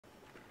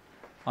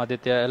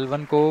Aditya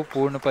L1 को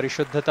पूर्ण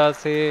परिशुद्धता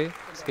से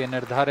इसके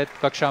निर्धारित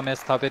कक्षा में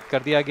स्थापित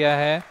कर दिया गया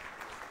है।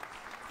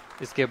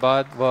 इसके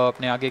बाद वह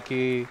अपने आगे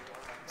की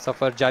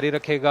सफर जारी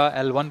रखेगा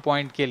L1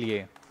 पॉइंट के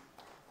लिए।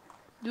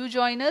 Do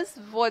join us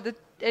for the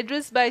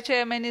address by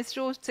Chairman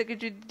ISRO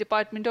Secretary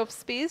Department of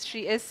Space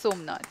Shri S.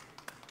 Somnath.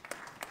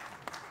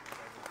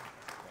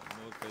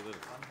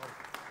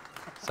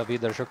 सभी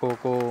दर्शकों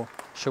को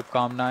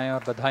शुभकामनाएं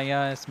और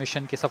बधाइयां इस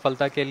मिशन की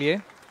सफलता के लिए।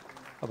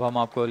 अब हम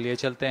आपको लिए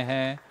चलते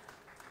हैं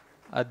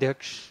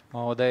अध्यक्ष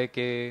महोदय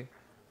के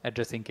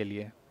एड्रेसिंग के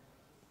लिए।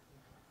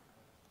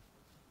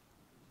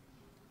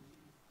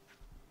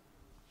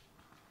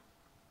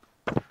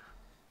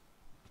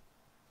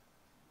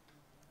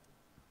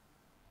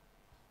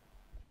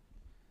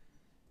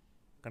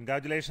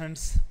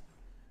 Congratulations.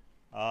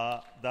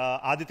 The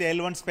Aditya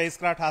L1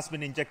 spacecraft has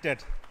been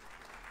injected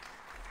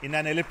in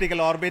an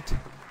elliptical orbit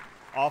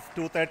of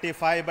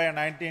 235 by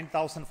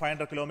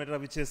 19,500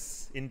 kilometers, which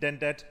is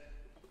intended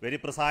very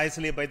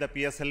precisely by the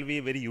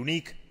PSLV, very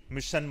unique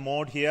mission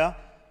mode here,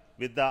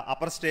 with the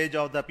upper stage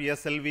of the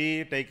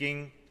PSLV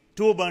taking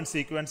 2 burn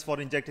sequence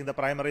for injecting the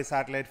primary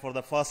satellite for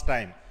the first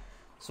time.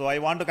 So I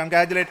want to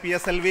congratulate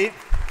PSLV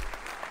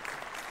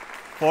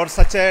for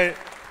such a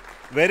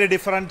very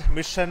different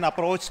mission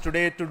approach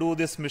today to do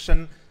this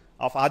mission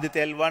of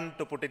Aditya L1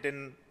 to put it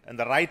in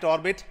the right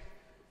orbit.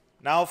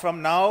 Now,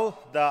 from now,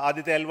 the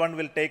Aditya L1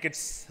 will take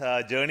its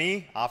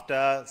journey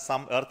after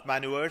some Earth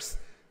maneuvers.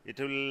 It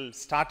will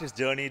start its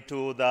journey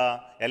to the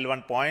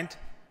L1 point,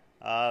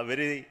 a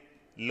very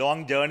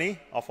long journey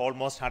of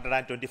almost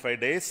 125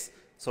 days.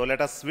 So let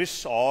us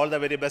wish all the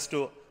very best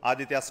to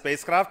Aditya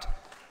spacecraft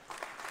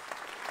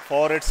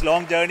for its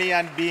long journey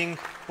and being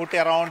put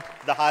around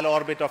the halo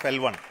orbit of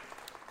L1.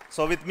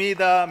 So with me,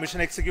 the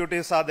mission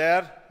executives are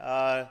there.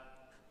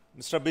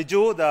 Mr.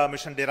 Biju, the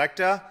mission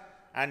director,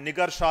 and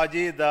Nigar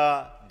Shahji,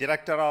 the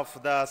director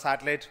of the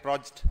satellite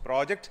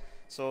project.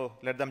 So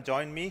let them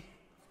join me.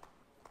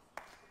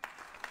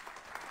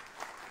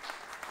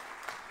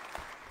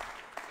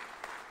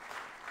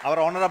 Our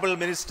Honorable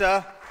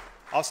Minister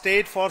of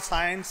State for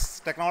Science,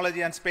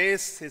 Technology and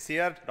Space is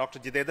here, Dr.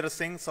 Jitendra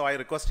Singh. So I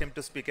request him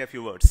to speak a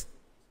few words.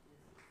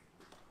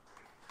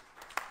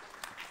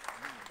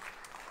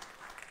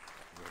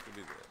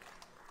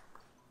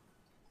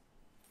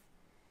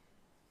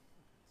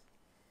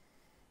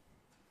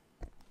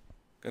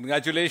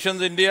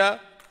 Congratulations, India.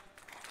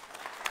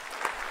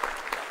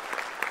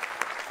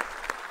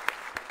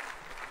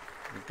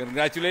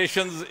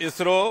 Congratulations,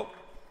 ISRO.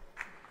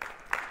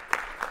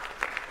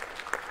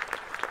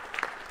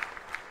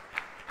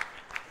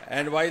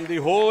 And while the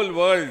whole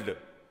world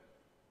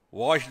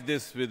watched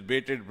this with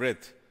bated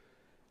breath,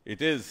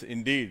 it is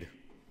indeed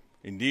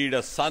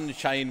a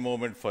sunshine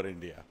moment for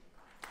India.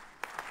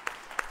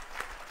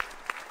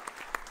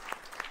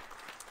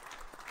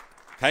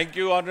 Thank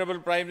you, Honorable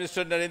Prime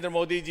Minister Narendra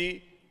Modi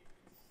ji,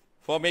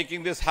 for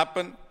making this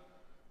happen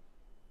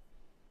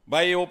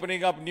by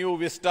opening up new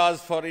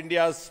vistas for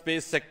India's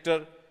space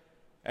sector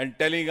and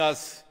telling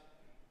us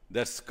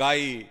that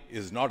sky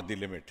is not the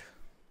limit.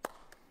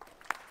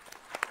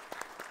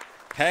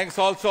 Thanks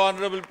also,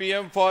 Honorable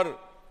PM, for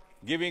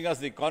giving us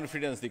the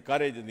confidence, the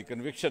courage and the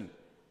conviction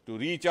to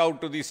reach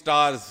out to the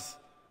stars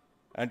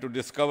and to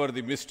discover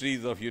the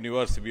mysteries of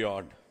universe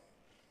beyond.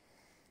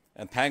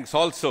 And thanks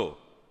also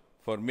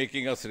for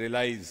making us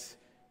realize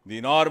the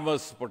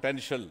enormous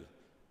potential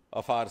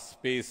of our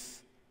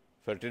space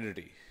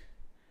fraternity.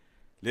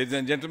 Ladies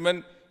and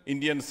gentlemen,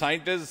 Indian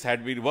scientists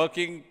had been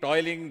working,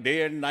 toiling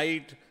day and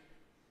night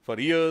for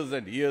years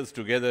and years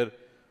together,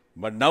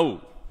 but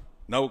now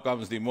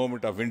comes the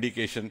moment of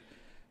vindication,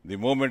 the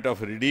moment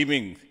of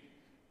redeeming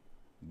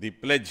the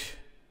pledge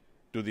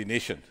to the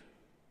nation.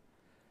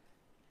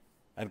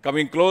 And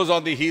coming close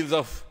on the heels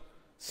of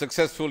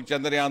successful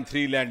Chandrayaan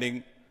 3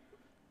 landing,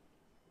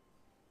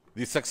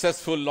 the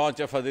successful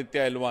launch of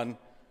Aditya L1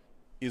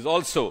 is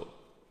also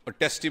a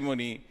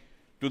testimony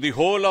to the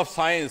whole of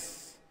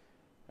science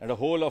and a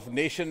whole of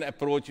nation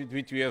approach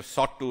which we have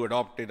sought to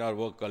adopt in our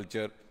work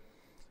culture.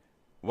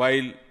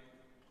 While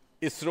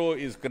ISRO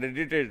is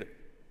credited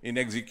in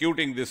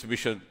executing this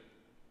mission,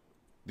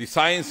 the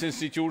science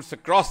institutes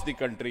across the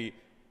country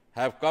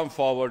have come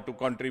forward to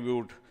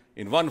contribute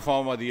in one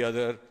form or the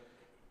other,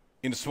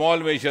 in small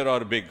measure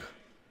or big,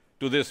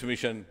 to this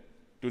mission.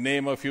 To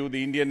name a few,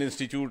 the Indian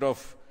Institute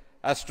of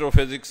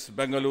Astrophysics,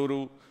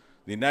 Bengaluru,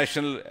 the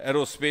National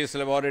Aerospace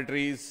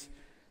Laboratories,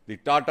 the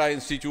Tata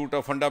Institute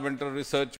of Fundamental Research,